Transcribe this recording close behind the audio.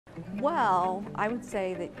Well, I would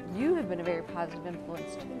say that you have been a very positive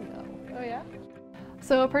influence too, though. Oh yeah?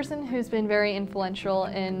 So a person who's been very influential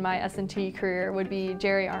in my S&T career would be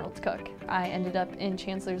Jerry Arnold's Cook. I ended up in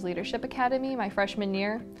Chancellor's Leadership Academy my freshman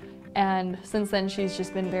year, and since then she's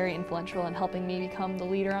just been very influential in helping me become the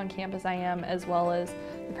leader on campus I am, as well as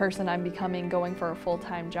the person I'm becoming going for a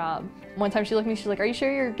full-time job. One time she looked at me, she's like, "Are you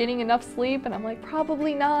sure you're getting enough sleep?" And I'm like,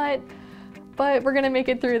 "Probably not, but we're gonna make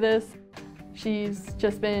it through this." She's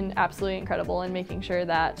just been absolutely incredible in making sure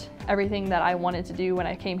that everything that I wanted to do when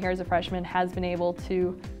I came here as a freshman has been able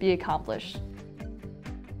to be accomplished.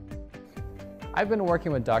 I've been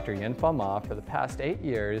working with Dr. Yin-Fa Ma for the past 8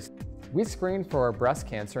 years. We screen for breast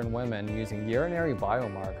cancer in women using urinary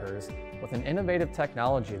biomarkers with an innovative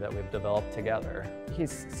technology that we've developed together.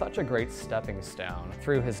 He's such a great stepping stone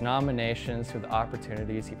through his nominations, through the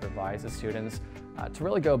opportunities he provides the students to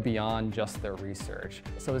really go beyond just their research.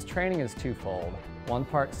 So his training is twofold: one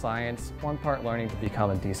part science, one part learning to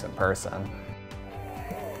become a decent person.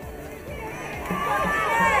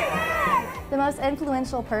 The most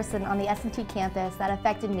influential person on the S&T campus that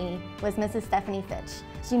affected me was Mrs. Stephanie Fitch.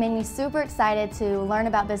 She made me super excited to learn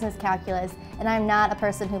about business calculus, and I'm not a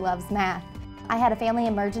person who loves math. I had a family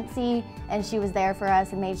emergency, and she was there for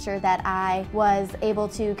us and made sure that I was able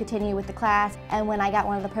to continue with the class. And when I got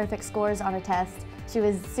one of the perfect scores on a test, she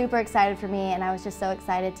was super excited for me, and I was just so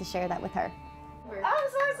excited to share that with her. I'm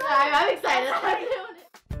so excited! I'm excited!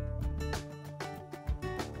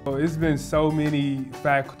 It's been so many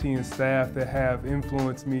faculty and staff that have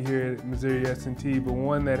influenced me here at Missouri S&T, but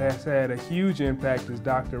one that has had a huge impact is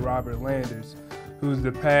Dr. Robert Landers, who's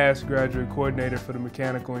the past graduate coordinator for the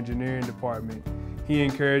Mechanical Engineering Department. He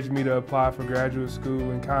encouraged me to apply for graduate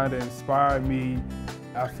school and kind of inspired me.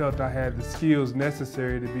 I felt I had the skills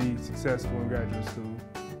necessary to be successful in graduate school.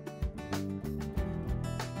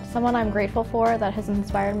 Someone I'm grateful for that has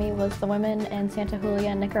inspired me was the women in Santa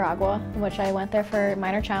Julia, Nicaragua, in which I went there for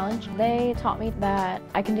minor challenge. They taught me that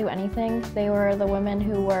I can do anything. They were the women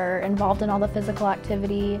who were involved in all the physical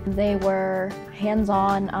activity. They were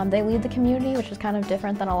hands-on. They lead the community, which is kind of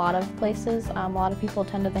different than a lot of places. A lot of people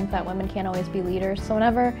tend to think that women can't always be leaders. So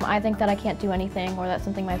whenever I think that I can't do anything or that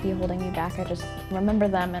something might be holding me back, I just remember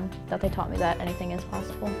them and that they taught me that anything is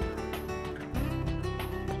possible.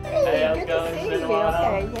 Hey, how's it going? It's been a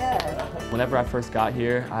while. Okay, yeah. Whenever I first got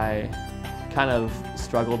here, I kind of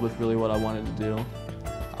struggled with really what I wanted to do.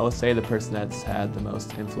 I would say the person that's had the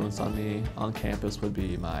most influence on me on campus would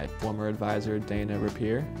be my former advisor, Dana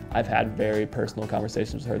Rapier. I've had very personal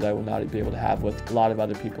conversations with her that I would not be able to have with a lot of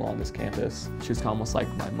other people on this campus. She was almost like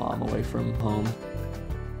my mom away from home.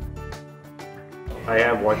 I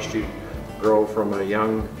have watched you grow from a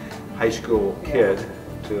young high school kid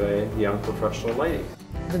to a young professional lady.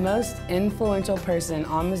 The most influential person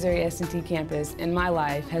on Missouri S&T campus in my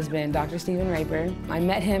life has been Dr. Stephen Raper. I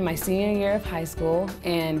met him my senior year of high school,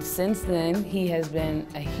 and since then he has been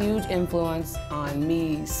a huge influence on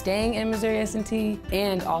me staying in Missouri S&T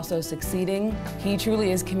and also succeeding. He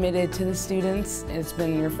truly is committed to the students, and it's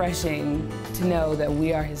been refreshing to know that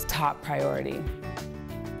we are his top priority.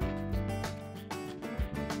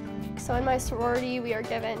 So in my sorority, we are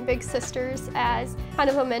given Big Sisters as kind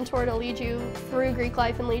of a mentor to lead you through Greek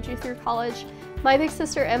life and lead you through college. My big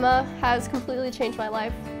sister, Emma, has completely changed my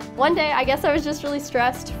life. One day, I guess I was just really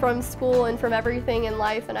stressed from school and from everything in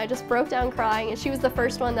life, and I just broke down crying, and she was the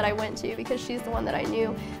first one that I went to because she's the one that I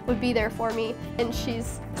knew would be there for me, and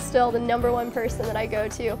she's still the #1 person that I go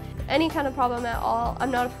to. Any kind of problem at all,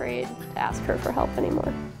 I'm not afraid to ask her for help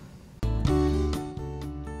anymore.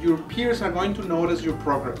 Your peers are going to notice your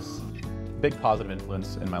progress. Big positive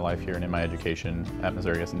influence in my life here and in my education at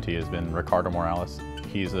Missouri S&T has been Ricardo Morales.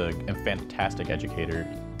 He's a fantastic educator.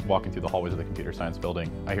 Walking through the hallways of the computer science building,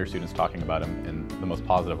 I hear students talking about him in the most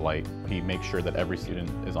positive light. He makes sure that every student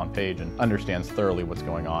is on page and understands thoroughly what's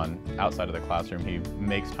going on outside of the classroom. He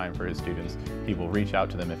makes time for his students. He will reach out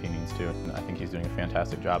to them if he needs to. And I think he's doing a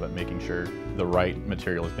fantastic job at making sure the right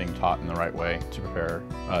material is being taught in the right way to prepare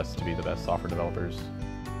us to be the best software developers.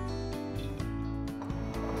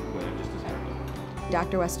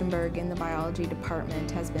 Dr. Westenberg in the biology department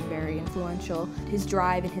has been very influential. His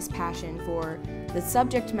drive and his passion for the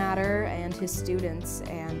subject matter and his students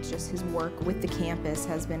and just his work with the campus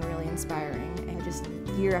has been really inspiring, and just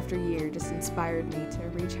year after year just inspired me to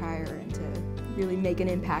reach higher and to really make an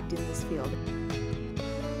impact in this field.